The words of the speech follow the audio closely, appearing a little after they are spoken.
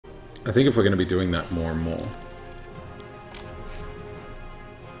I think if we're going to be doing that more and more,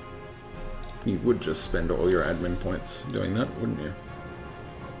 you would just spend all your admin points doing that, wouldn't you?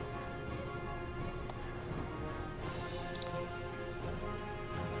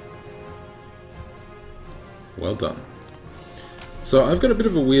 Well done. So I've got a bit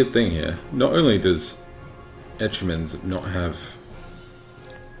of a weird thing here. Not only does Etchemins not have...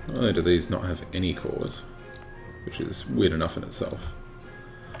 Not only do these not have any cores, which is weird enough in itself.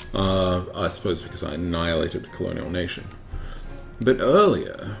 I suppose because I annihilated the colonial nation. But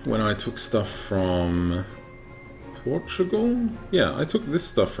earlier, when I took stuff from Portugal? Yeah, I took this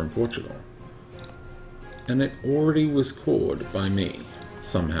stuff from Portugal. And it already was cored by me,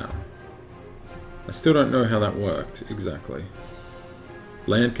 somehow. I still don't know how that worked, exactly.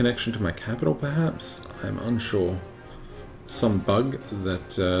 Land connection to my capital, perhaps? I'm unsure. Some bug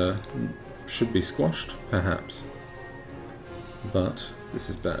that should be squashed, perhaps. But this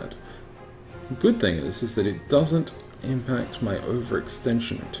is bad. The good thing is that it doesn't impact my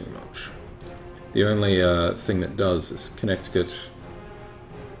overextension too much. The only thing that does is Connecticut.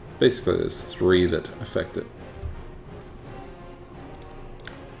 Basically, there's 3 that affect it.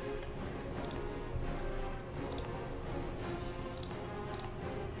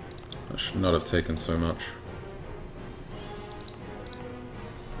 I should not have taken so much.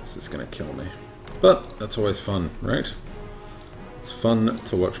 This is gonna kill me. But that's always fun, right? It's fun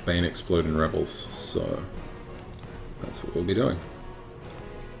to watch Bane explode in Rebels, so that's what we'll be doing.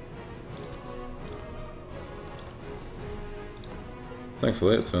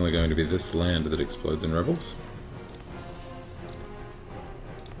 Thankfully, it's only going to be this land that explodes in Rebels.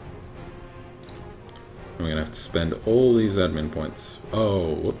 And we're going to have to spend all these admin points.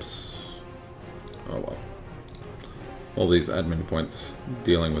 Oh, whoops. Oh well. All these admin points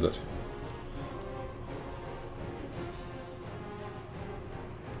dealing with it.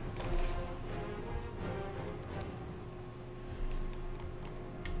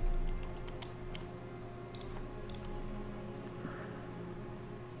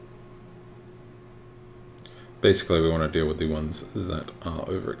 Basically, we want to deal with the ones that are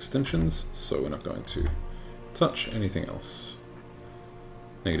overextensions, so we're not going to touch anything else.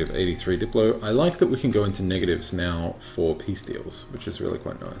 Negative 83 Diplo. I like that we can go into negatives now for peace deals, which is really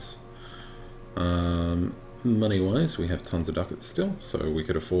quite nice. Money-wise, we have tons of ducats still, so we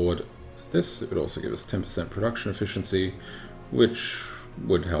could afford this. It would also give us 10% production efficiency, which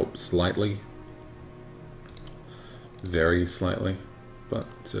would help slightly. Very slightly.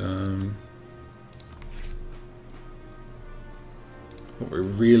 But, what we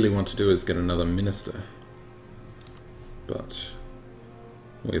really want to do is get another minister. But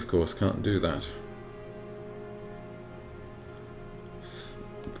we of course can't do that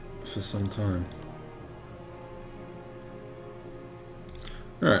for some time.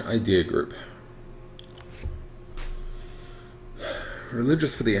 Alright, idea group.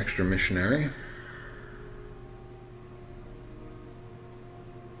 Religious for the extra missionary.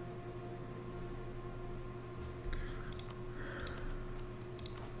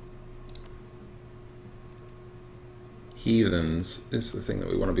 Heathens is the thing that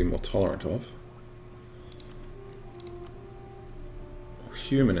we want to be more tolerant of.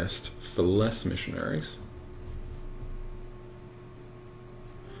 Humanist for less missionaries.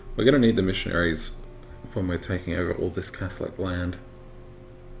 We're going to need the missionaries when we're taking over all this Catholic land.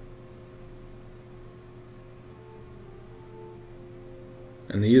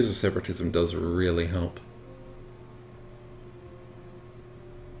 And the use of separatism does really help.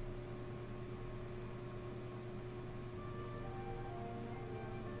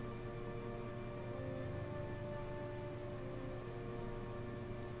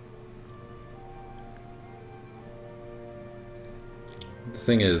 The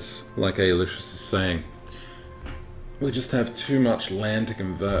thing is, like Aeolicious is saying, we just have too much land to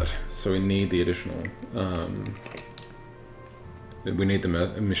convert, so we need the additional, we need the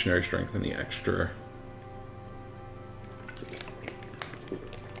missionary strength and the extra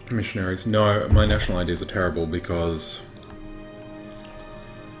missionaries. No, my national ideas are terrible because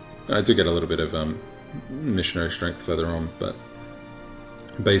I do get a little bit of missionary strength further on, but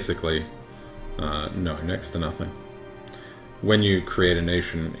basically, no, next to nothing. When you create a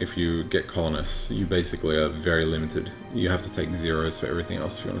nation, if you get colonists, you basically are very limited. You have to take zeros for everything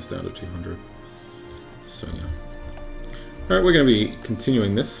else if you want to stay under 200. So yeah. Alright, we're going to be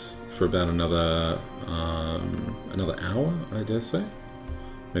continuing this for about another hour, I dare say.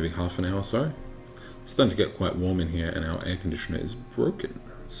 Maybe half an hour, sorry. It's starting to get quite warm in here and our air conditioner is broken.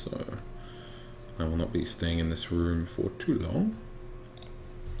 So I will not be staying in this room for too long.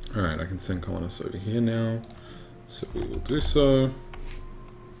 Alright, I can send colonists over here now. So we will do so.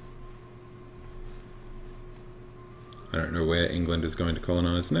 I don't know where England is going to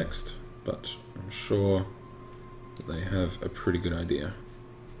colonize next, but I'm sure that they have a pretty good idea.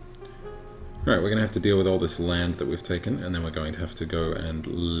 Alright, we're going to have to deal with all this land that we've taken, and then we're going to have to go and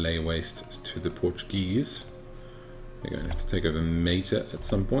lay waste to the Portuguese. We're going to have to take over Malta at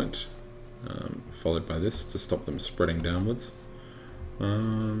some point, followed by this to stop them spreading downwards. But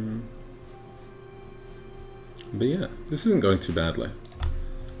yeah, this isn't going too badly.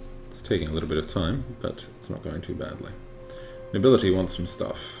 It's taking a little bit of time, but it's not going too badly. Nobility wants some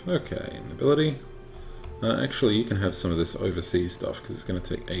stuff. Okay, nobility. Actually, you can have some of this overseas stuff, because it's going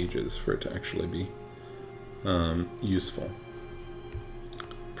to take ages for it to actually be useful.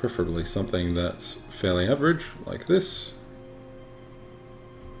 Preferably something that's fairly average, like this.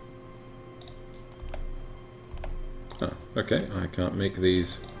 Oh, okay, I can't make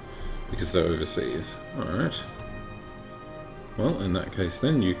these because they're overseas. Alright. Well, in that case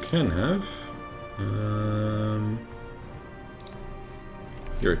then, you can have...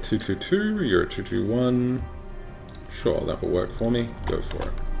 you're a 222, you're a 221. Sure, that will work for me. Go for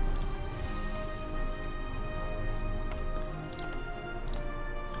it.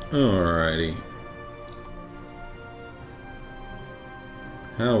 Alrighty.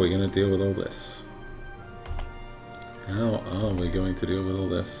 How are we going to deal with all this? How are we going to deal with all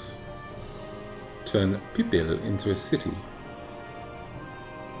this? Turn Pipil into a city.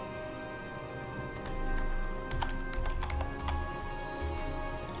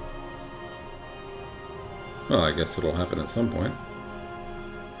 Well, I guess it'll happen at some point.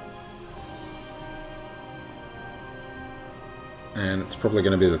 And it's probably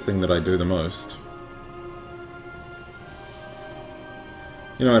going to be the thing that I do the most.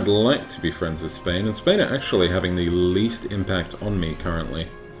 You know, I'd like to be friends with Spain, and Spain are actually having the least impact on me currently.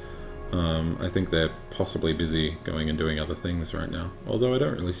 I think they're possibly busy going and doing other things right now. Although I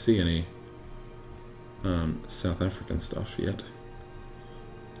don't really see any South African stuff yet.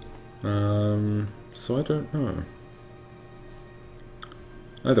 So I don't know.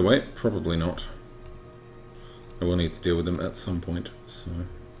 Either way, probably not. I will need to deal with them at some point, so...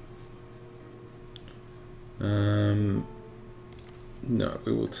 no,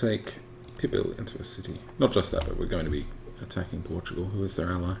 we will take Pipil into a city. Not just that, but we're going to be attacking Portugal, who is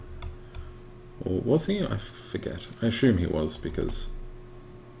their ally. Or was he? I forget. I assume he was, because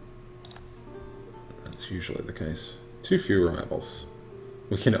that's usually the case. Too few rivals.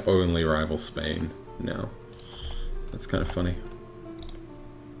 We can only rival Spain now. That's kind of funny.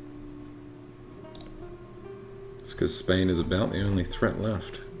 It's because Spain is about the only threat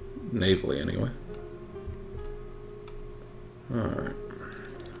left. Navally, anyway. Alright.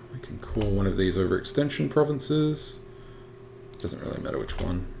 We can call one of these overextension provinces. Doesn't really matter which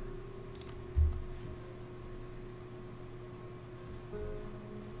one.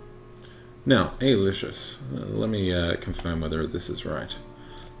 Now, Alicious. Let me confirm whether this is right.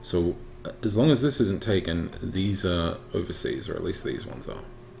 So, as long as this isn't taken, these are overseas, or at least these ones are.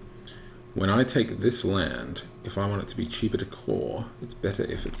 When I take this land, if I want it to be cheaper to core, it's better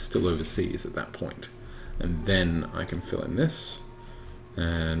if it's still overseas at that point. And then I can fill in this,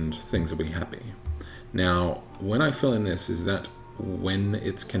 and things will be happy. Now, when I fill in this, is that when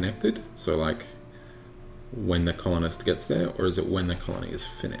it's connected? So like, when the colonist gets there, or is it when the colony is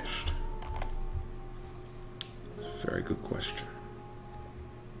finished? That's a very good question.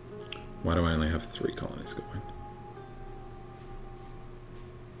 Why do I only have 3 colonies going?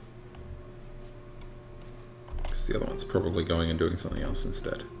 Because the other one's probably going and doing something else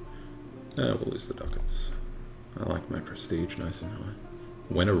instead. We'll lose the ducats. I like my prestige nice and high.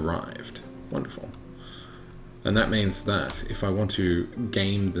 When arrived. Wonderful. And that means that if I want to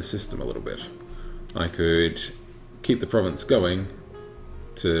game the system a little bit, I could keep the province going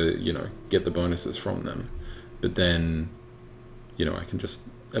to, you know, get the bonuses from them. But then, you know, I can just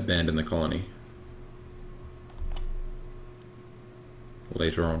abandon the colony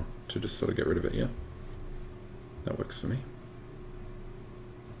later on to just sort of get rid of it, yeah. That works for me.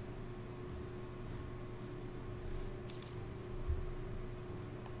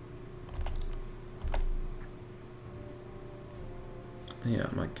 Yeah,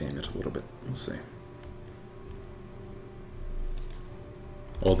 I might game it a little bit. We'll see.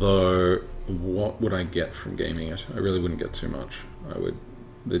 Although, what would I get from gaming it? I really wouldn't get too much.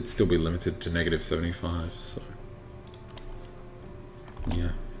 They'd still be limited to -75, so...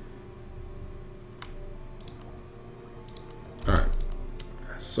 yeah. Alright.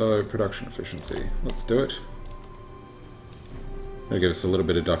 So, production efficiency. Let's do it. That'll give us a little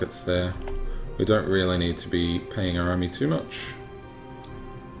bit of ducats there. We don't really need to be paying our army too much.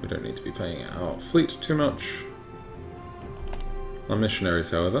 We don't need to be paying our fleet too much. Our missionaries,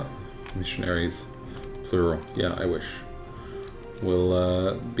 however. Missionaries plural. Yeah, I wish.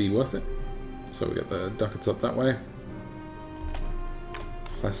 Will be worth it. So we get the ducats up that way.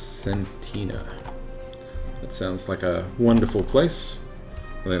 Placentina. That sounds like a wonderful place.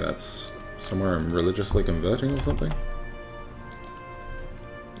 I think that's somewhere I'm religiously converting or something.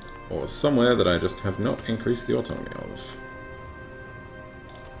 Or somewhere that I just have not increased the autonomy of.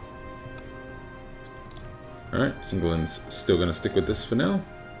 Alright, England's still going to stick with this for now.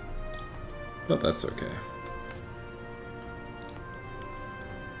 But that's okay.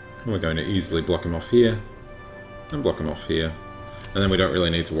 We're going to easily block him off here. And block him off here. And then we don't really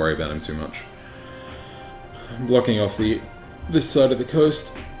need to worry about him too much. Blocking off this side of the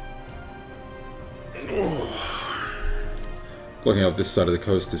coast. Blocking off this side of the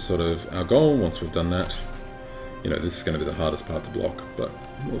coast is sort of our goal. Once we've done that, you know, this is going to be the hardest part to block, but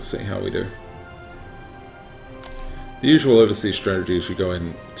we'll see how we do. The usual overseas strategy is you go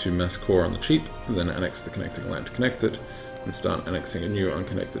into mass core on the cheap, and then annex the connecting land to connect it, and start annexing a new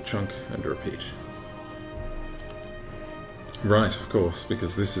unconnected chunk, and repeat. Right, of course,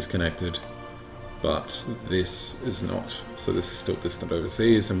 because this is connected, but this is not. So this is still distant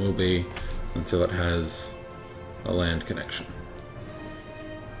overseas, and will be until it has a land connection.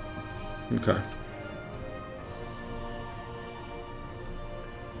 Okay.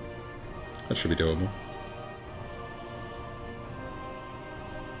 That should be doable.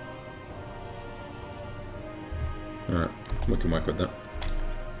 Alright, we can work with that.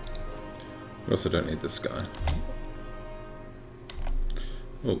 We also don't need this guy.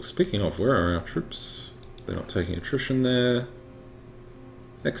 Oh, speaking of, where are our troops? They're not taking attrition there.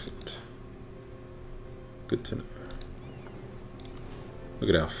 Excellent. Good to know. Look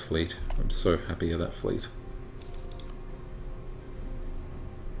at our fleet. I'm so happy with that fleet.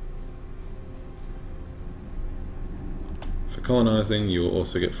 For colonizing, you will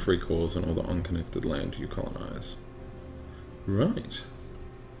also get free cores on all the unconnected land you colonize. Right.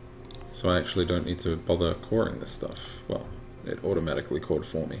 So I actually don't need to bother coring this stuff. Well, it automatically cored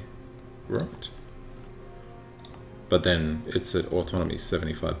for me. Right. But then it's at autonomy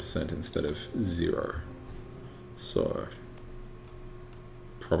 75% instead of 0. So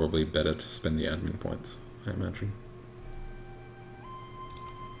probably better to spend the admin points, I imagine.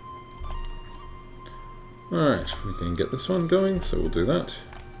 Alright, we can get this one going, so we'll do that.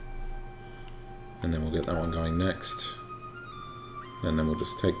 And then we'll get that one going next. And then we'll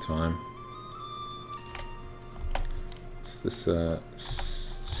just take time. It's this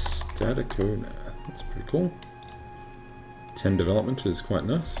Staticona. That's pretty cool. 10 development is quite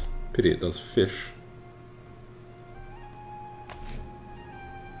nice. Pity it does fish.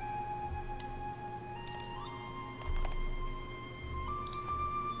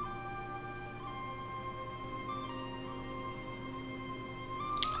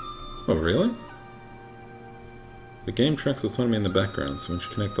 Oh, really? The game tracks autonomy in the background, so once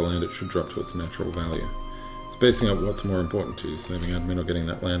you connect the land, it should drop to its natural value. It's basing up what's more important to you, saving admin or getting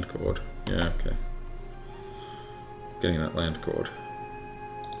that land cord. Yeah, okay. Getting that land cord.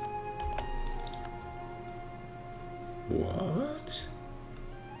 What?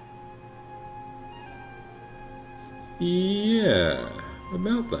 Yeah,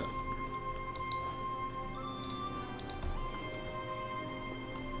 about that.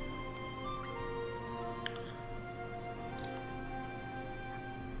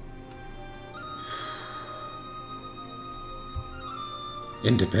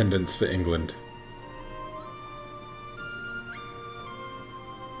 Independence for England.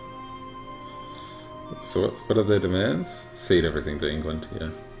 So what are their demands? Cede everything to England, yeah.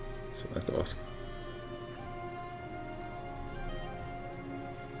 That's what I thought.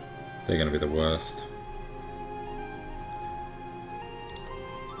 They're going to be the worst.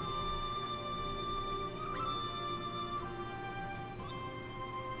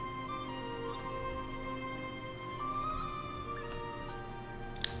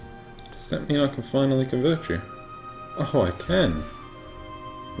 Does that mean I can finally convert you? Oh, I can.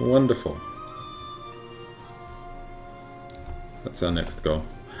 Wonderful. That's our next goal.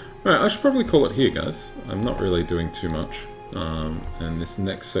 Alright, I should probably call it here, guys. I'm not really doing too much. And this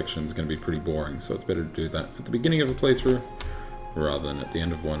next section is going to be pretty boring, so it's better to do that at the beginning of a playthrough rather than at the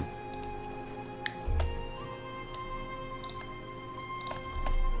end of one.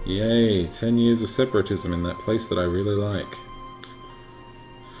 Yay, 10 years of separatism in that place that I really like.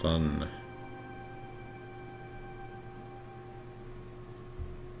 Fun.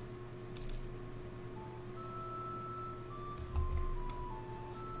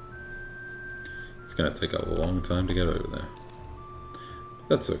 It's going to take a long time to get over there.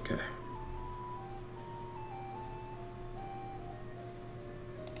 That's okay.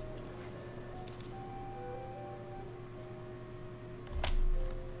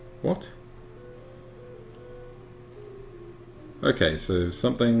 What? Okay, so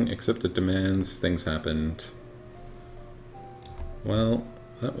something accepted demands, things happened. Well,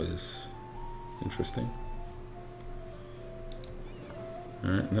 that was interesting.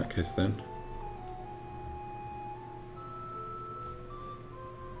 Alright, in that case then.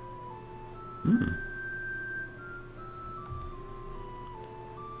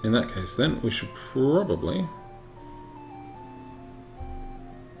 In that case then, we should probably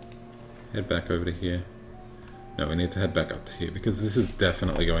head back over to here. No, we need to head back up to here, because this is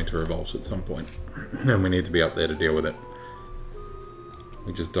definitely going to revolt at some point. And we need to be up there to deal with it.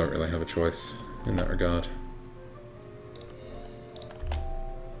 We just don't really have a choice in that regard.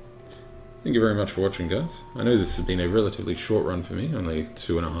 Thank you very much for watching, guys. I know this has been a relatively short run for me, only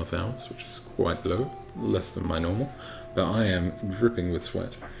 2.5 hours, which is quite low, less than my normal, but I am dripping with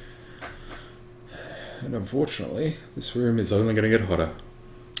sweat. And unfortunately, this room is only going to get hotter.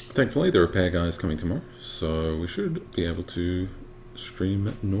 Thankfully, the repair guy is coming tomorrow, so we should be able to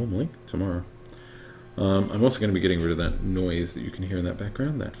stream normally tomorrow. I'm also going to be getting rid of that noise that you can hear in that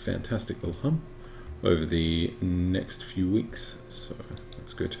background, that fantastic little hum, over the next few weeks, so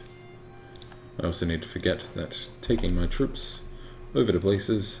that's good. I also need to forget that taking my troops over to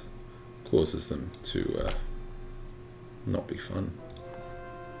places causes them to not be fun.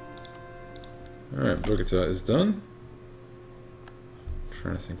 Alright, Bogota is done. I'm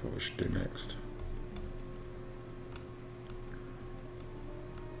trying to think what we should do next.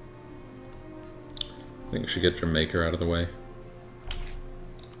 I think we should get Jamaica out of the way.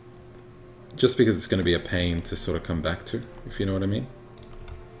 Just because it's going to be a pain to sort of come back to, if you know what I mean.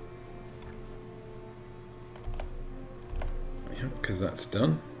 Because that's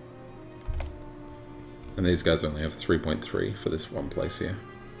done. And these guys only have 3.3 for this one place here.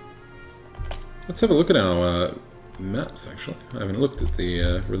 Let's have a look at our maps, actually. I haven't looked at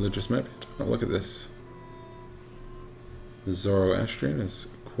the religious map yet. Oh, look at this. The Zoroastrian is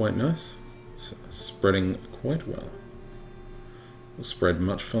quite nice. It's spreading quite well. Will spread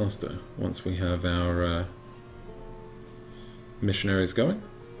much faster once we have our missionaries going.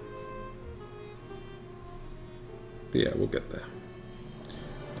 But yeah, we'll get there.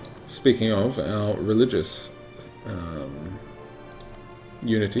 Speaking of, our religious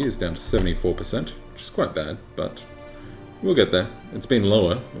unity is down to 74%, which is quite bad, but we'll get there. It's been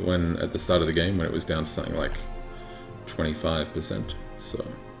lower when at the start of the game when it was down to something like 25%, so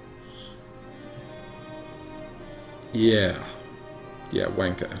yeah,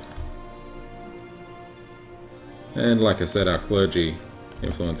 wanker. And like I said, our clergy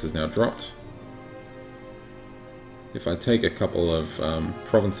influence is now dropped. If I take a couple of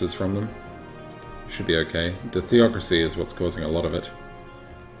provinces from them, should be okay. The theocracy is what's causing a lot of it.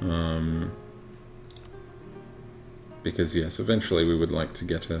 Because yes, eventually we would like to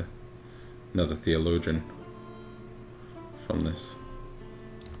get another theologian from this.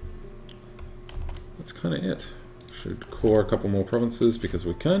 That's kind of it. Should core a couple more provinces because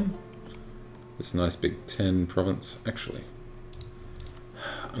we can. This nice big 10 province, actually.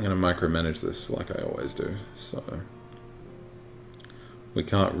 I'm going to micromanage this like I always do, so we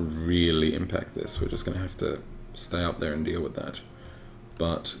can't really impact this. We're just going to have to stay up there and deal with that.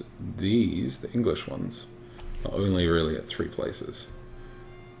 But these, the English ones, are only really at 3 places.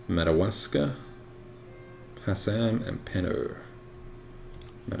 Madawaska, Passam, and Peno.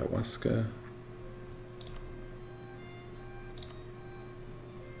 Madawaska,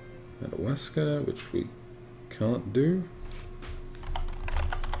 which we can't do.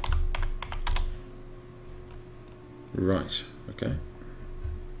 Right, okay.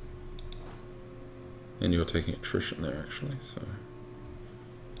 And you're taking attrition there, actually, so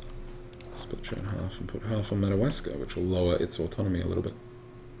split you in half and put half on Madawaska, which will lower its autonomy a little bit.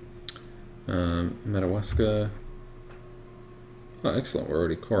 Madawaska. Oh, excellent, we're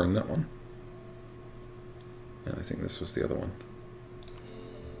already coring that one. And I think this was the other one.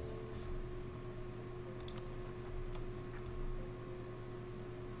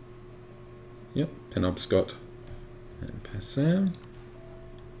 Yep, Penobscot and Passam.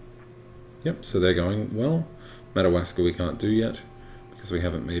 Yep, so they're going well. Madawaska we can't do yet because we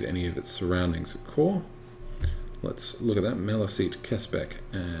haven't made any of its surroundings a core. Let's look at that. Maliseet, Kesbeck,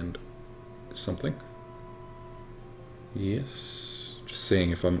 and something. Yes, just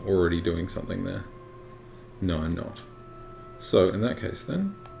seeing if I'm already doing something there. No, I'm not. So in that case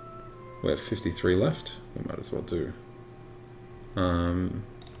then, we have 53 left. We might as well do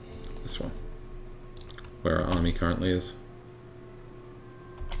this one, where our army currently is.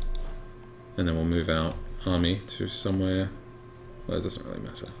 And then we'll move our army to somewhere, well, it doesn't really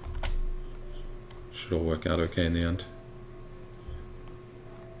matter. Should all work out okay in the end.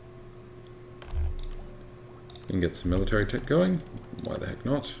 can get some military tech going. Why the heck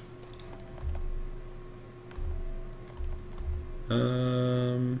not?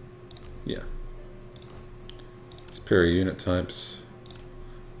 Yeah. Superior unit types.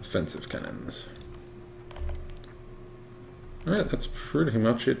 Offensive cannons. Alright, that's pretty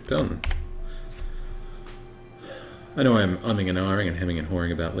much it done. I know I'm umming and ahhing and hemming and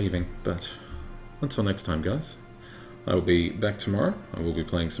hawing about leaving, but until next time, guys. I will be back tomorrow. I will be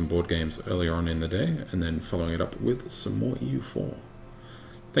playing some board games earlier on in the day, and then following it up with some more EU4.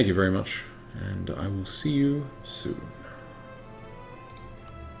 Thank you very much, and I will see you soon.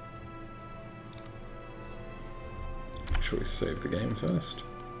 Should we save the game first?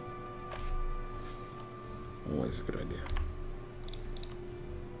 Always a good idea.